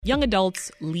Young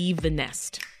adults leave the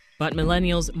nest, but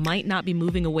millennials might not be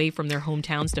moving away from their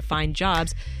hometowns to find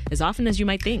jobs as often as you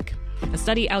might think. A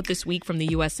study out this week from the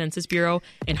U.S. Census Bureau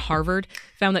and Harvard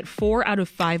found that 4 out of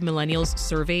 5 millennials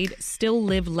surveyed still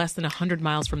live less than 100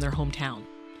 miles from their hometown.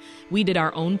 We did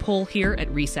our own poll here at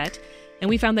Reset,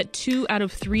 and we found that 2 out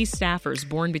of 3 staffers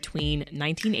born between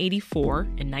 1984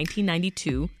 and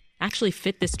 1992 actually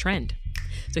fit this trend.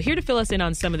 So here to fill us in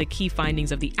on some of the key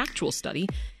findings of the actual study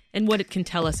and what it can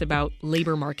tell us about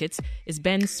labor markets is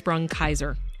Ben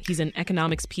Sprung-Keyser. He's an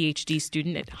economics PhD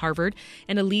student at Harvard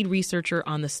and a lead researcher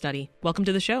on the study. Welcome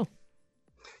to the show.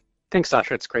 Thanks,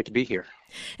 Sasha. It's great to be here.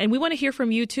 And we want to hear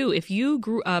from you, too. If you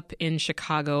grew up in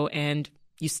Chicago and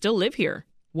you still live here,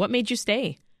 what made you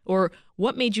stay? Or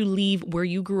what made you leave where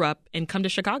you grew up and come to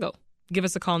Chicago? Give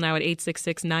us a call now at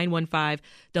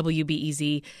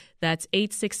 866-915-WBEZ. That's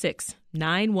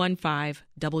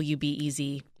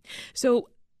 866-915-WBEZ. So,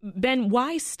 Ben,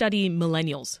 why study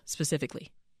millennials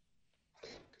specifically?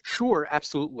 Sure,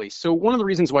 absolutely. So one of the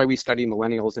reasons why we study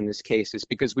millennials in this case is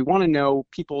because we want to know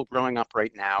people growing up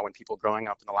right now and people growing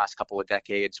up in the last couple of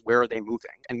decades, where are they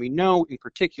moving? And we know in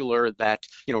particular that,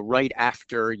 right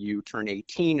after you turn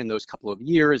 18 in those couple of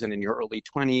years and in your early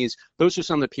 20s, those are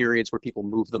some of the periods where people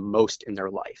move the most in their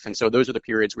life. And so those are the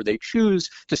periods where they choose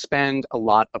to spend a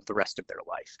lot of the rest of their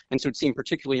life. And so it seemed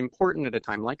particularly important at a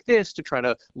time like this to try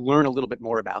to learn a little bit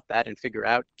more about that and figure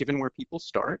out, given where people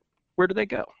start, where do they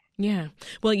go? Yeah.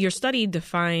 Well, your study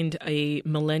defined a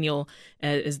millennial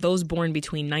as those born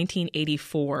between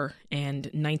 1984 and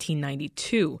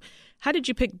 1992. How did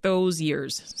you pick those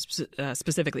years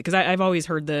specifically? Because I've always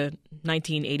heard the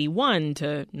 1981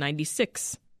 to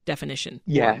 96 definition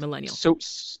for millennial.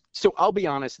 So I'll be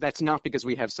honest, that's not because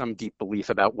we have some deep belief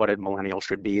about what a millennial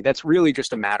should be. That's really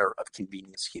just a matter of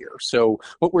convenience here. So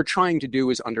what we're trying to do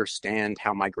is understand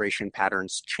how migration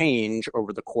patterns change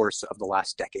over the course of the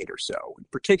last decade or so. In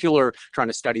particular, trying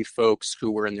to study folks who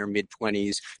were in their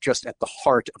mid-20s just at the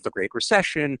heart of the Great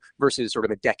Recession versus sort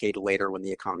of a decade later when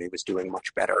the economy was doing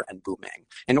much better and booming.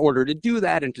 In order to do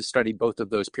that and to study both of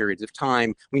those periods of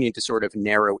time, we need to sort of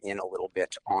narrow in a little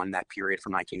bit on that period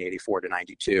from 1984 to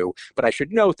 92. But I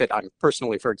should note that I'm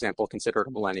personally, for example, considered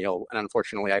a millennial, and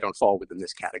unfortunately, I don't fall within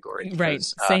this category. Because, right,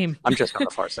 same. I'm just on the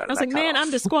far side of that. I was like, man,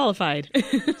 I'm disqualified.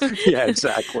 Yeah,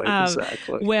 exactly.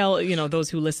 Well,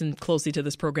 those who listen closely to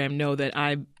this program know that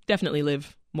I definitely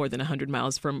live more than 100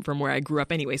 miles from where I grew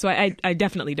up anyway. So I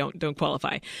definitely don't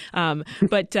qualify.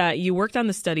 But you worked on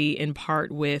the study in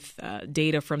part with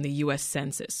data from the U.S.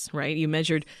 Census, right? You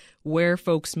measured where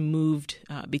folks moved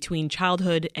between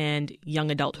childhood and young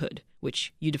adulthood,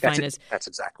 which you define as... That's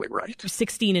exactly right.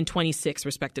 16 and 26,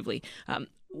 respectively.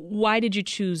 Why did you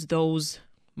choose those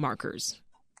markers?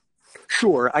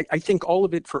 Sure. I think all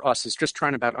of it for us is just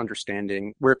trying about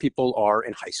understanding where people are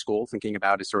in high school, thinking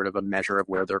about as sort of a measure of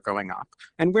where they're growing up,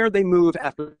 and where they move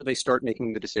after they start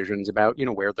making the decisions about,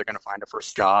 where they're going to find a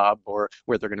first job or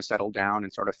where they're going to settle down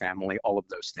and start a family, all of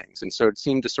those things. And so it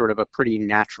seemed to sort of a pretty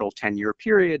natural 10-year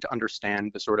period to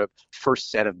understand the sort of first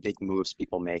set of big moves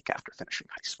people make after finishing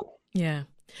high school. Yeah.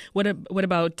 What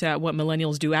about what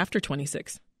millennials do after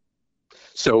 26?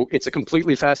 So it's a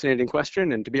completely fascinating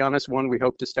question, and to be honest, one we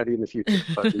hope to study in the future.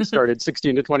 But we started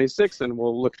 16 to 26, and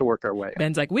we'll look to work our way.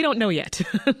 Ben's like, we don't know yet.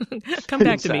 Come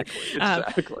back to me.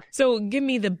 Exactly. So give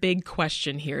me the big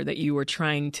question here that you were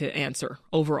trying to answer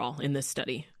overall in this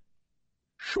study.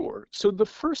 Sure. So the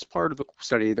first part of the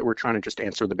study that we're trying to just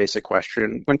answer the basic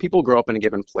question, when people grow up in a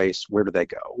given place, where do they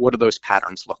go? What do those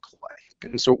patterns look like?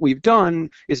 And so what we've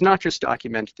done is not just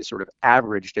document the sort of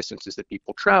average distances that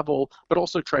people travel, but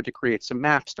also try to create some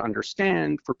maps to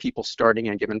understand for people starting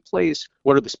in a given place,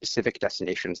 what are the specific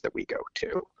destinations that we go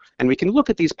to? And we can look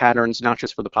at these patterns not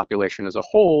just for the population as a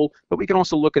whole, but we can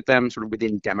also look at them sort of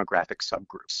within demographic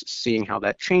subgroups, seeing how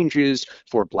that changes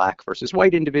for Black versus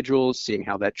white individuals, seeing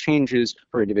how that changes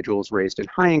for individuals raised in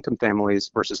high-income families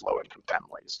versus low-income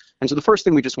families. And so the first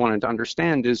thing we just wanted to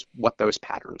understand is what those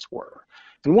patterns were.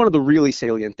 And one of the really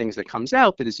salient things that comes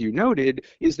out that, as you noted,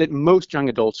 is that most young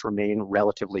adults remain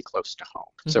relatively close to home.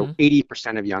 Mm-hmm. So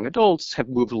 80% of young adults have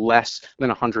moved less than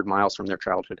 100 miles from their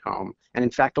childhood home. And in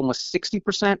fact, almost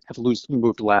 60% have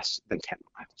moved less than 10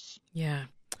 miles. Yeah.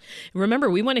 Remember,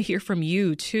 we want to hear from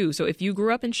you, too. So if you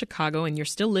grew up in Chicago and you're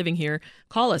still living here,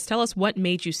 call us. Tell us what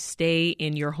made you stay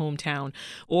in your hometown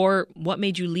or what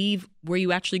made you leave where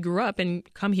you actually grew up and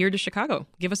come here to Chicago.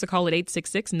 Give us a call at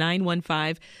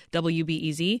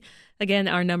 866-915-WBEZ. Again,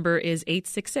 our number is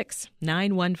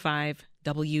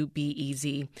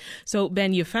 866-915-WBEZ. So,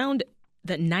 Ben, you found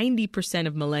that 90%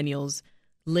 of millennials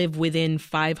live within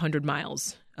 500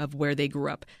 miles of where they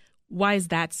grew up. Why is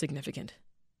that significant?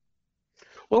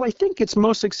 Well, I think it's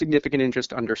most significant in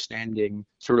just understanding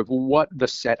sort of what the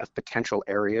set of potential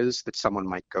areas that someone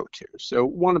might go to. So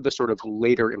one of the sort of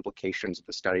later implications of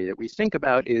the study that we think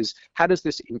about is how does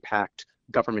this impact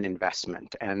government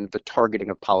investment and the targeting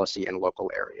of policy in local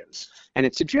areas. And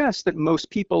it suggests that most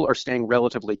people are staying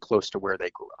relatively close to where they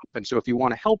grew up. And so if you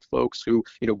want to help folks who,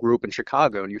 grew up in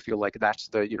Chicago and you feel like that's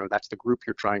the group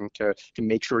you're trying to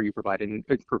make sure you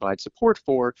provide support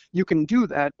for, you can do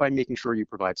that by making sure you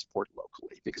provide support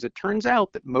locally, because it turns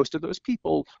out that most of those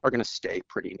people are going to stay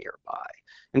pretty nearby.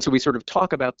 And so we sort of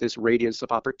talk about this radius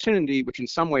of opportunity, which in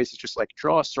some ways is just like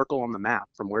draw a circle on the map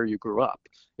from where you grew up.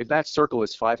 If that circle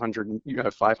is 500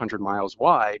 miles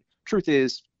wide, truth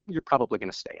is you're probably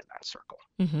going to stay in that circle.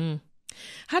 Mm-hmm.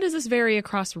 How does this vary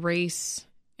across race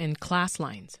and class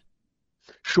lines?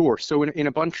 Sure. So in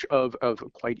a bunch of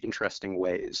quite interesting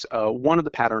ways. One of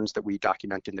the patterns that we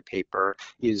document in the paper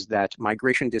is that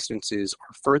migration distances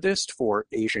are furthest for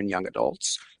Asian young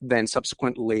adults, then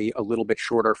subsequently a little bit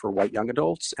shorter for white young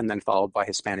adults, and then followed by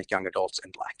Hispanic young adults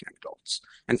and Black young adults.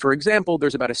 And for example,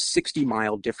 there's about a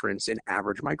 60-mile difference in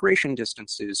average migration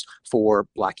distances for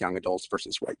Black young adults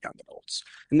versus white young adults.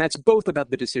 And that's both about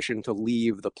the decision to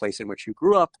leave the place in which you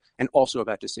grew up and also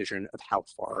about decision of how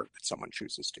far that someone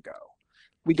chooses to go.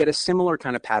 We get a similar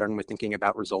kind of pattern with thinking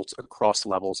about results across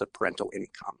levels of parental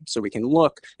income. So we can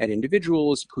look at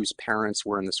individuals whose parents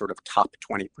were in the sort of top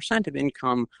 20% of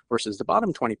income versus the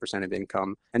bottom 20% of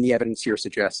income. And the evidence here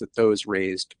suggests that those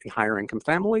raised in higher income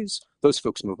families, those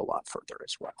folks move a lot further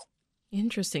as well.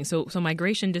 Interesting. So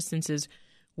migration distances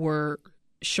were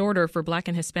shorter for Black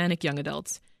and Hispanic young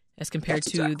adults as compared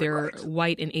to their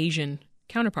white and Asian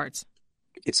counterparts.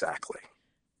 Exactly.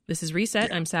 This is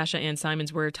Reset. Yeah. I'm Sasha-Ann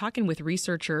Simons. We're talking with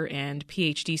researcher and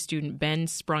PhD student Ben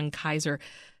Sprung-Keyser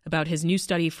about his new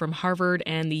study from Harvard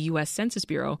and the U.S. Census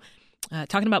Bureau,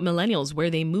 talking about millennials, where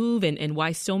they move and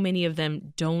why so many of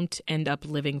them don't end up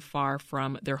living far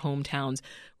from their hometowns.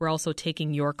 We're also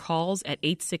taking your calls at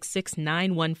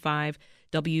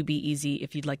 866-915-WBEZ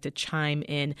if you'd like to chime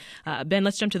in. Ben,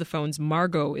 let's jump to the phones.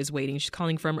 Margot is waiting. She's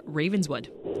calling from Ravenswood.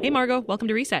 Hey, Margot. Welcome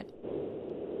to Reset.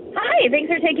 Hi, thanks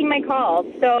for taking my call.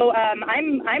 So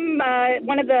I'm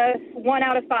one of the 1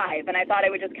 out of 5, and I thought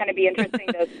it would just kind of be interesting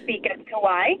to speak as to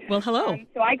why. Well, hello.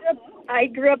 So I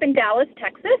grew up in Dallas,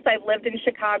 Texas. I've lived in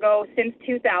Chicago since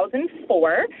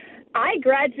 2004. I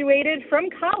graduated from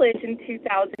college in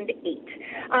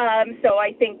 2008. So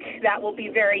I think that will be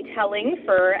very telling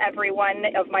for everyone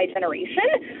of my generation.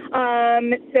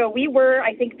 So we were,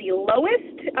 I think, the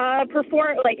lowest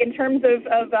in terms of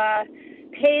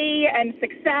pay and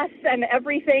success and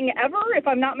everything ever, if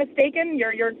I'm not mistaken.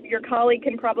 Your colleague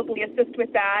can probably assist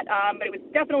with that. But it was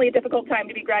definitely a difficult time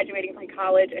to be graduating from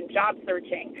college and job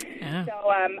searching. Yeah. So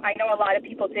I know a lot of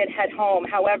people did head home.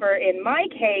 However, in my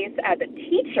case, as a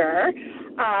teacher,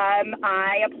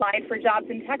 I applied for jobs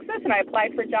in Texas and I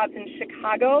applied for jobs in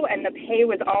Chicago, and the pay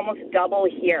was almost double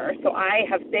here. So I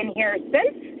have been here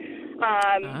since.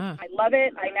 I love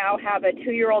it. I now have a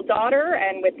 2-year-old daughter,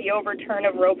 and with the overturn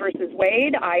of Roe versus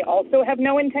Wade, I also have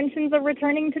no intentions of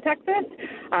returning to Texas.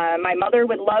 My mother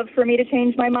would love for me to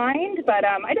change my mind, but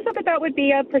I just thought that would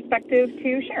be a perspective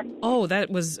to share. Oh,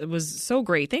 that was so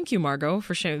great. Thank you, Margot,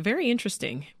 for sharing. Very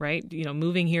interesting, right?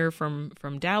 Moving here from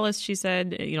Dallas, she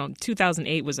said,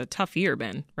 2008 was a tough year,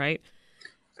 Ben, right?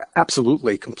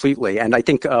 Absolutely, completely. And I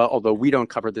think although we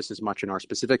don't cover this as much in our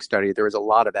specific study, there is a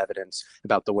lot of evidence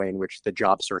about the way in which the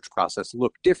job search process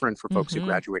looked different for folks who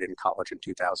graduated in college in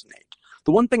 2008.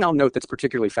 The one thing I'll note that's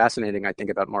particularly fascinating, I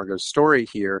think, about Margot's story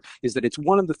here is that it's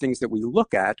one of the things that we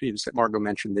look at. Margot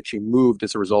mentioned that she moved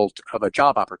as a result of a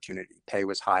job opportunity. Pay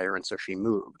was higher, and so she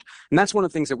moved. And that's one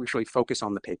of the things that we actually focus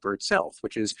on the paper itself,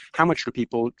 which is how much do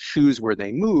people choose where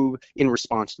they move in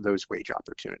response to those wage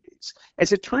opportunities.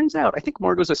 As it turns out, I think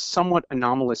Margot's a somewhat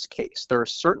anomalous case. There are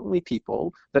certainly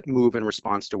people that move in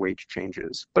response to wage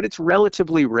changes, but it's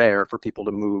relatively rare for people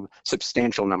to move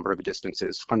substantial number of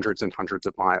distances, hundreds and hundreds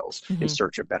of miles, in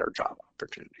search of better job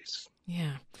opportunities.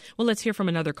 Yeah. Well, let's hear from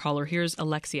another caller. Here's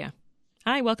Alexia.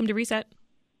 Hi, welcome to Reset.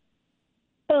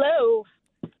 Hello.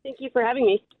 Thank you for having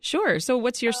me. Sure. So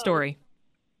what's your story?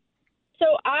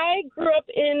 So I grew up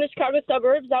in the Chicago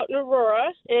suburbs out in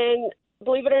Aurora, and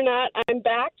believe it or not, I'm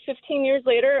back 15 years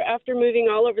later after moving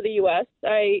all over the U.S.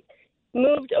 I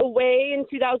moved away in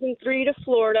 2003 to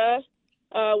Florida,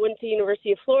 went to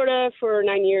University of Florida for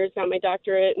 9 years, got my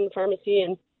doctorate in pharmacy,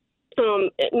 and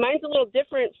mine's a little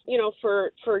different,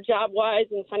 for job-wise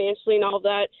and financially and all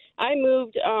that. I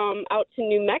moved out to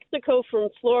New Mexico from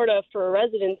Florida for a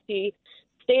residency,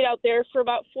 stayed out there for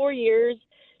about 4 years,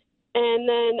 And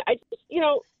then I just,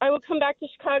 I would come back to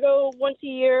Chicago once a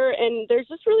year, and there's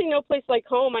just really no place like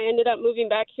home. I ended up moving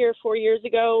back here 4 years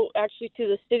ago, actually to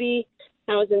the city.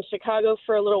 I was in Chicago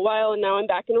for a little while, and now I'm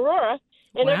back in Aurora.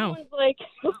 And Everyone's like,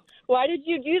 why did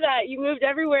you do that? You moved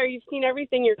everywhere. You've seen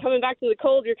everything. You're coming back to the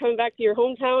cold. You're coming back to your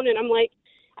hometown. And I'm like,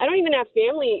 I don't even have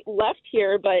family left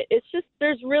here, but it's just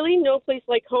there's really no place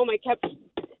like home. I kept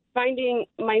finding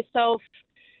myself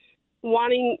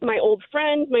wanting my old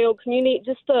friends, my old community,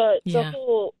 just the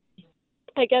whole,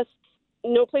 I guess,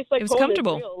 no place like home. It was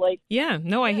comfortable. Is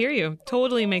real. I hear you.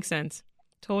 Totally makes sense.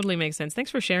 Totally makes sense. Thanks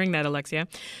for sharing that, Alexia.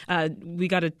 We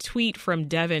got a tweet from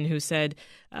Devin who said,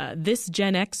 this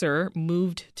Gen Xer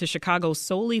moved to Chicago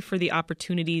solely for the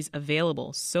opportunities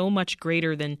available, so much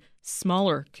greater than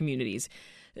smaller communities.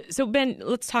 So, Ben,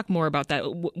 let's talk more about that.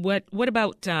 What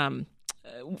about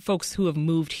folks who have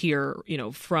moved here,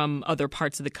 from other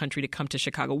parts of the country to come to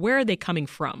Chicago? Where are they coming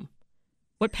from?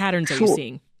 What patterns are you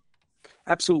seeing?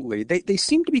 Absolutely. They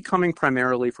seem to be coming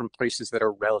primarily from places that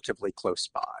are relatively close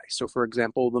by. So, for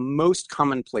example, the most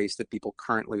common place that people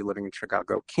currently living in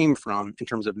Chicago came from in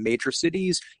terms of major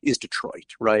cities is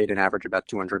Detroit, right? An average about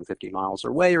 250 miles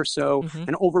away or so. Mm-hmm.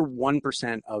 And over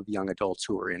 1% of young adults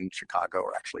who are in Chicago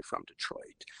are actually from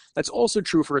Detroit. That's also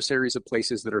true for a series of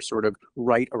places that are sort of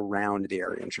right around the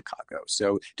area in Chicago.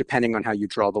 So depending on how you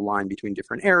draw the line between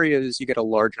different areas, you get a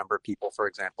large number of people, for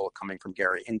example, coming from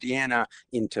Gary, Indiana,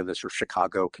 into the sort of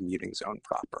Chicago commuting zone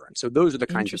proper. And so those are the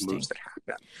kinds of moves that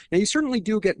happen. Now, you certainly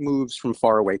do get moves from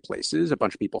faraway places. A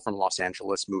bunch of people from Los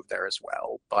Angeles move there as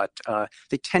well, but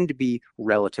they tend to be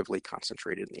relatively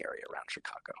concentrated in the area around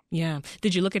Chicago. Yeah.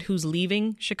 Did you look at who's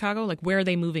leaving Chicago? Like, where are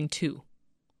they moving to?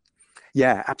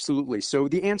 Yeah, absolutely. So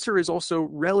the answer is also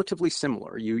relatively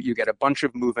similar. You get a bunch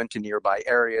of movement to nearby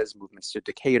areas, movements to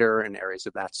Decatur and areas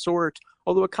of that sort,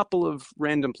 although a couple of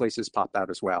random places pop out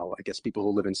as well. I guess people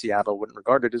who live in Seattle wouldn't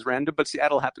regard it as random, but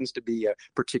Seattle happens to be a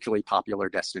particularly popular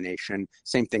destination.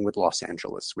 Same thing with Los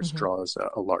Angeles, which draws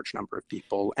a large number of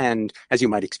people. And as you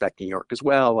might expect, New York as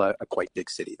well, a quite big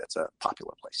city that's a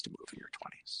popular place to move in your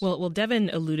 20s. Well, Devin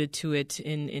alluded to it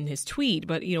in his tweet,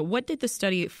 but what did the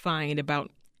study find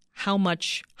about how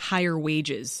much higher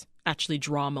wages actually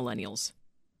draw millennials?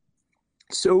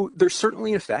 So there's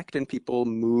certainly an effect, and people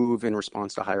move in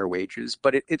response to higher wages,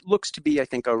 but it looks to be, I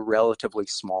think, a relatively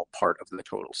small part of the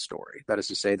total story. That is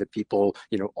to say that people,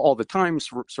 all the time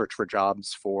search for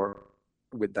jobs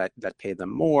that pay them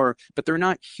more, but they're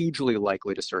not hugely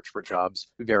likely to search for jobs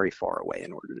very far away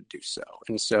in order to do so.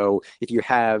 And so if you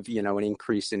have, an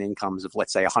increase in incomes of,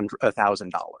 let's say,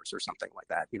 $100,000 or something like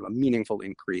that, a meaningful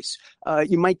increase,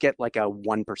 you might get like a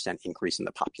 1% increase in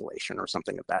the population or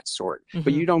something of that sort,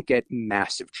 but you don't get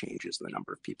massive changes in the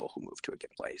number of people who move to a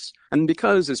given place. And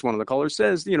because, as one of the callers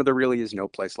says, there really is no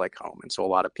place like home. And so a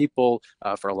lot of people,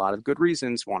 for a lot of good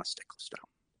reasons, want to stick close to home.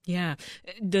 Yeah.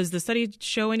 Does the study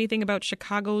show anything about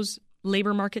Chicago's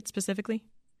labor market specifically?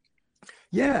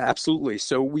 Yeah, absolutely.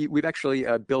 So we've actually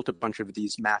built a bunch of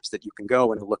these maps that you can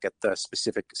go and look at the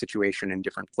specific situation in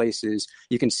different places.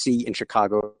 You can see in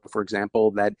Chicago, for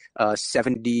example, that I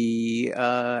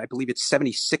believe it's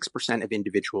 76% of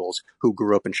individuals who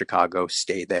grew up in Chicago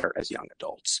stay there as young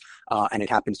adults. And it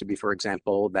happens to be, for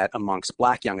example, that amongst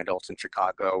Black young adults in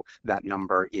Chicago, that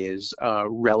number is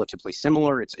relatively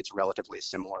similar. It's relatively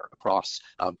similar across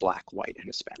Black, white, and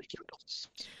Hispanic young adults.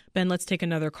 Ben, let's take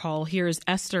another call. Here's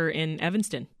Esther in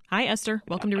Evanston. Hi, Esther.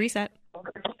 Welcome to Reset.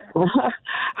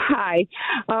 Hi.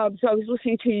 So I was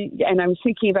listening to you, and I was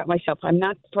thinking about myself. I'm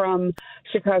not from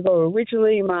Chicago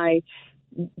originally.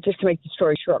 Just to make the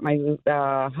story short, my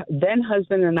then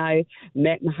husband and I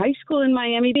met in high school in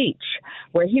Miami Beach,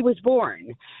 where he was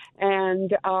born,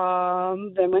 and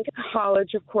then went to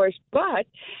college, of course, but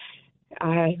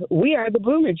we are the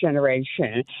boomer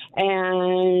generation,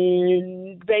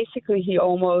 and basically he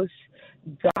almost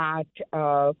got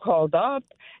called up,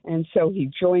 and so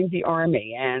he joined the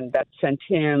Army, and that sent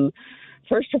him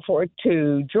first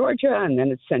to Georgia, and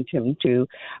then it sent him to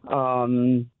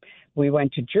we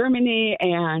went to Germany,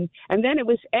 and then it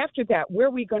was after that, where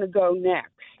are we going to go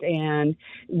next? And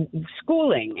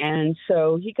schooling. And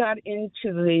so he got into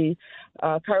the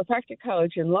chiropractic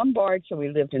college in Lombard, so we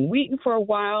lived in Wheaton for a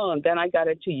while, and then I got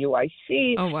into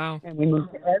UIC. Oh, wow. And we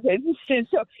moved to Evanston.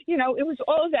 So, it was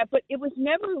all of that, but it was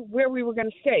never where we were going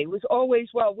to stay. It was always,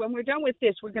 well, when we're done with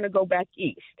this, we're going to go back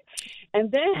east. And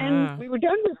then we were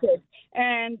done with it,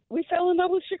 and we fell in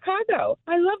love with Chicago.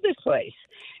 I love this place.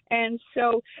 And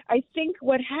so I think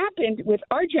what happened with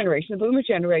our generation, the boomer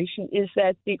generation, is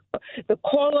that the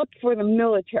call up for the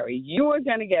military, you were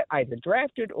going to get either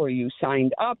drafted or you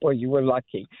signed up or you were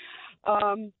lucky.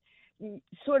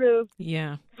 sort of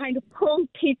Yeah. kind of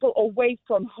pulled people away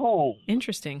from home.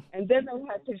 Interesting. And then they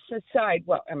had to decide,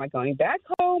 well, am I going back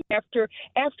home after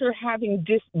having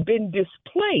been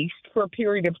displaced for a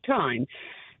period of time?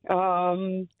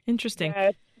 Interesting.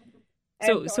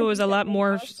 So it was a lot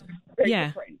more. Yeah.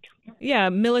 Different. Yeah.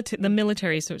 The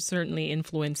military certainly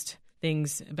influenced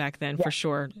things back then, for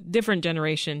sure. Different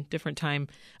generation, different time,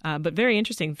 but very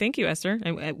interesting. Thank you, Esther.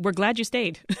 We're glad you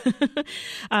stayed.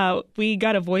 We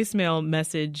got a voicemail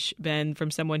message, Ben,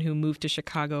 from someone who moved to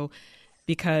Chicago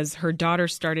because her daughter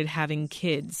started having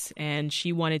kids and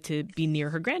she wanted to be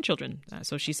near her grandchildren.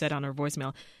 So she said on her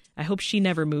voicemail, I hope she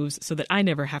never moves so that I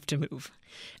never have to move.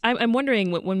 I'm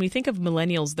wondering, when we think of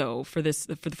millennials, though, for the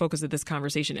focus of this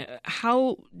conversation,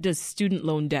 how does student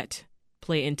loan debt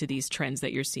play into these trends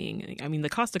that you're seeing? I mean, the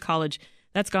cost of college,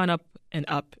 that's gone up and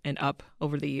up and up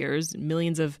over the years.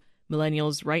 Millions of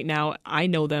millennials right now, I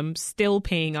know them, still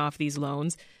paying off these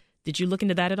loans. Did you look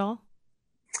into that at all?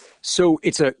 So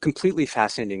it's a completely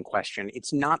fascinating question.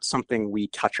 It's not something we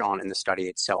touch on in the study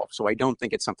itself. So I don't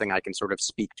think it's something I can sort of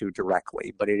speak to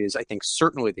directly, but it is, I think,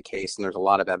 certainly the case, and there's a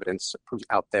lot of evidence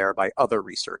out there by other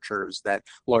researchers that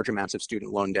large amounts of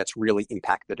student loan debts really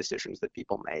impact the decisions that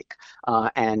people make.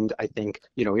 And I think,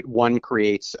 one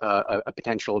creates a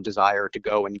potential desire to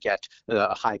go and get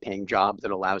a high-paying job that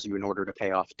allows you in order to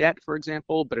pay off debt, for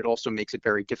example, but it also makes it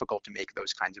very difficult to make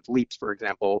those kinds of leaps, for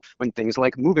example, when things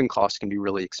like moving costs can be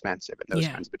really expensive and those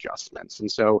kinds of adjustments.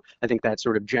 And so I think that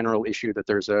sort of general issue that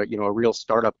there's a real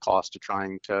startup cost to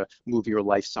trying to move your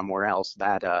life somewhere else,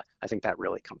 that I think that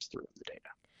really comes through in the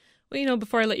data. Well,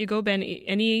 before I let you go, Ben,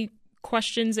 any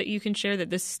questions that you can share that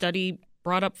this study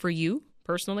brought up for you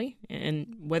personally,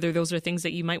 and whether those are things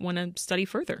that you might want to study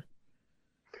further?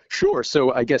 Sure.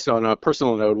 So I guess on a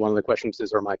personal note, one of the questions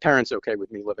is, are my parents okay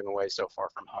with me living away so far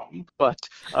from home? But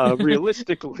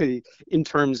realistically, in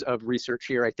terms of research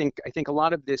here, I think a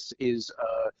lot of this is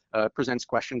presents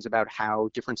questions about how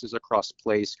differences across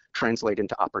place translate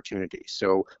into opportunities.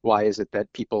 So why is it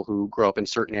that people who grow up in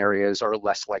certain areas are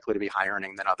less likely to be high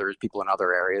earning than people in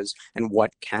other areas? And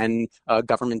what can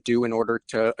government do in order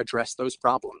to address those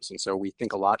problems? And so we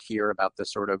think a lot here about the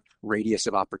sort of radius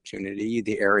of opportunity,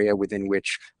 the area within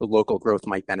which the local growth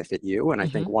might benefit you. And I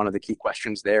think one of the key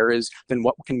questions there is, then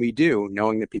what can we do,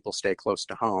 knowing that people stay close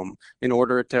to home, in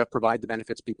order to provide the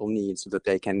benefits people need so that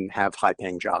they can have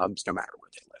high-paying jobs no matter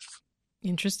where they live?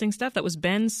 Interesting stuff. That was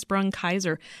Ben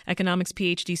Sprung-Keyser, economics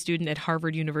PhD student at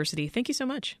Harvard University. Thank you so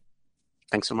much.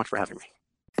 Thanks so much for having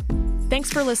me.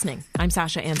 Thanks for listening. I'm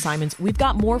Sasha-Ann Simons. We've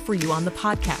got more for you on the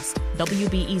podcast,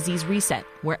 WBEZ's Reset,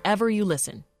 wherever you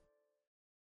listen.